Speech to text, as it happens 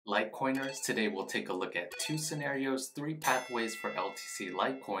Litecoiners, today we'll take a look at 2 scenarios, 3 pathways for LTC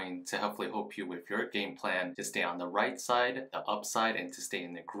Litecoin to hopefully help you with your game plan to stay on the right side, the upside, and to stay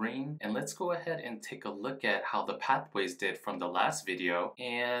in the green. And let's go ahead and take a look at how the pathways did from the last video.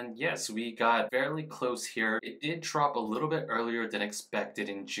 And yes, we got fairly close here. It did drop a little bit earlier than expected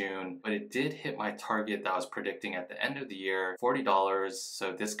in June, but it did hit my target that I was predicting at the end of the year, $40.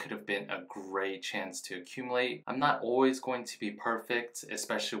 So this could have been a great chance to accumulate. I'm not always going to be perfect,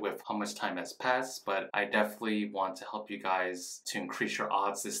 especially with how much time has passed, but I definitely want to help you guys to increase your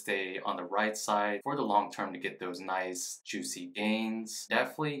odds to stay on the right side for the long term to get those nice juicy gains.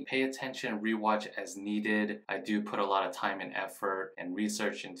 Definitely pay attention, rewatch as needed. I do put a lot of time and effort and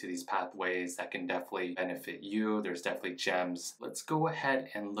research into these pathways that can definitely benefit you. There's definitely gems. Let's go ahead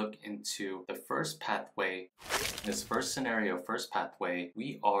and look into the first pathway. In this first scenario, first pathway,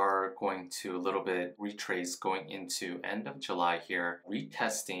 we are going to a little bit retrace going into end of July here,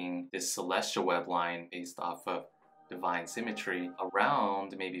 retesting this celestial web line based off of divine symmetry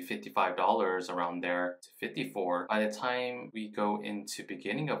around maybe $55 around there to $54. By the time we go into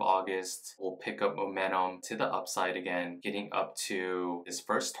beginning of August, we'll pick up momentum to the upside again, getting up to this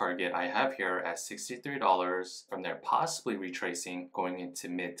first target I have here at $63. From there, possibly retracing going into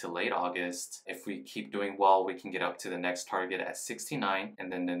mid to late August. If we keep doing well, we can get up to the next target at 69, and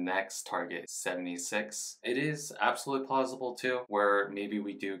then the next target is 76. It is absolutely plausible too, where maybe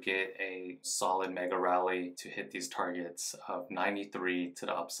we do get a solid mega rally to hit these targets of 93 to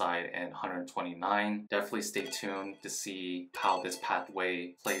the upside and 129. Definitely stay tuned to see how this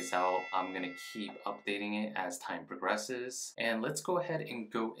pathway plays out. I'm gonna keep updating it as time progresses. And let's go ahead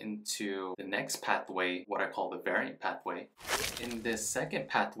and go into the next pathway, what I call the variant pathway. In this second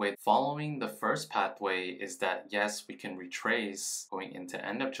pathway, following the first pathway is that yes, we can retrace going into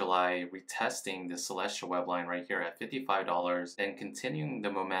end of July, retesting the celestial web line right here at $55, then continuing the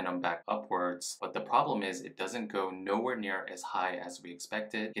momentum back upwards. But the problem is it doesn't go nowhere near as high as we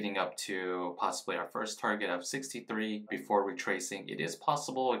expected, getting up to possibly our first target of 63 before retracing. It is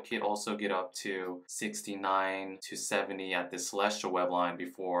possible it could also get up to 69 to 70 at the celestial web line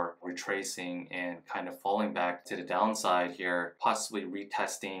before retracing and kind of falling back to the downside here, possibly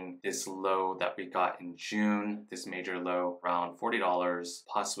retesting this low that we got in June, this major low around $40,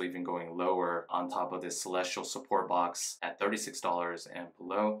 possibly even going lower on top of this celestial support box at $36 and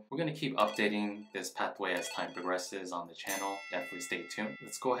below. We're going to keep updating this pathway as time progresses on the channel. Definitely stay tuned.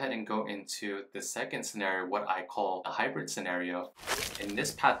 Let's go ahead and go into the second scenario, what I call a hybrid scenario. In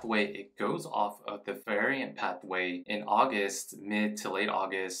this pathway, it goes off of the variant pathway in August, mid to late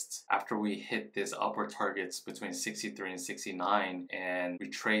August, after we hit this upward targets between 63 and 69 and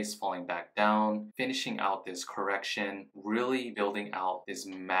retrace falling back down, finishing out this correction, really building out this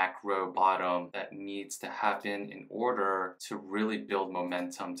macro bottom that needs to happen in order to really build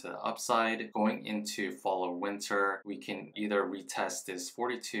momentum to the upside. Going into fall or winter, we can either retest this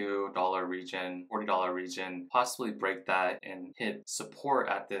 $42 region, $40 region, possibly break that and hit support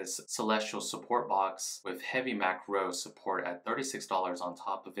at this celestial support box with heavy macro support at $36 on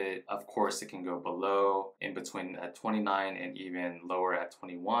top of it. Of course, it can go below, in between at 29 and even lower at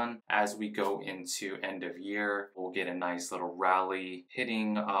 21. As we go into end of year, we'll get a nice little rally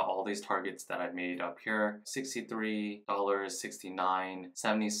hitting all these targets that I made up here, $63, $69,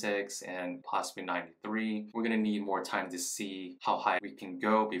 $76, and possibly $93. We're going to need more time to see how high we can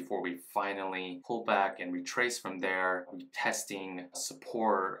go before we finally pull back and retrace from there, retesting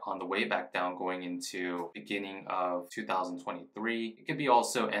support on the way back down going into beginning of 2023. It could be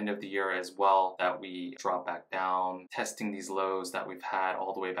also end of the year as well that we drop back down, testing these lows that we've had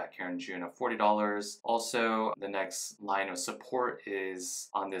all the way back here in June of $40. Also, the next line of support is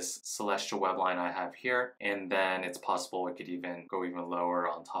on this celestial web line I have here, and then it's possible it could even go even lower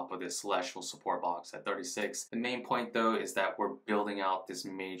on top of this celestial support box at 36. The main point though is that we're building out this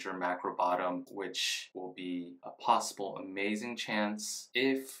major macro bottom, which will be a possible amazing chance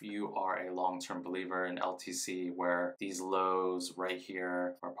if you are a long-term believer in LTC, where these lows right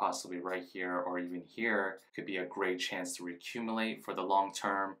here or possibly right here or even here could be a great chance to reaccumulate for the long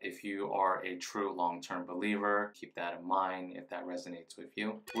term. If you are a true long-term believer, keep that in mind if that resonates with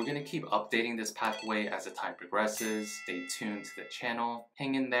you. We're going to keep updating this pathway as the time progresses. Stay tuned to the channel.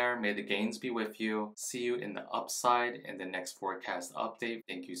 Hang in there. May the gains be with you. See you in the upside in the next forecast update.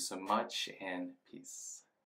 Thank you so much and peace.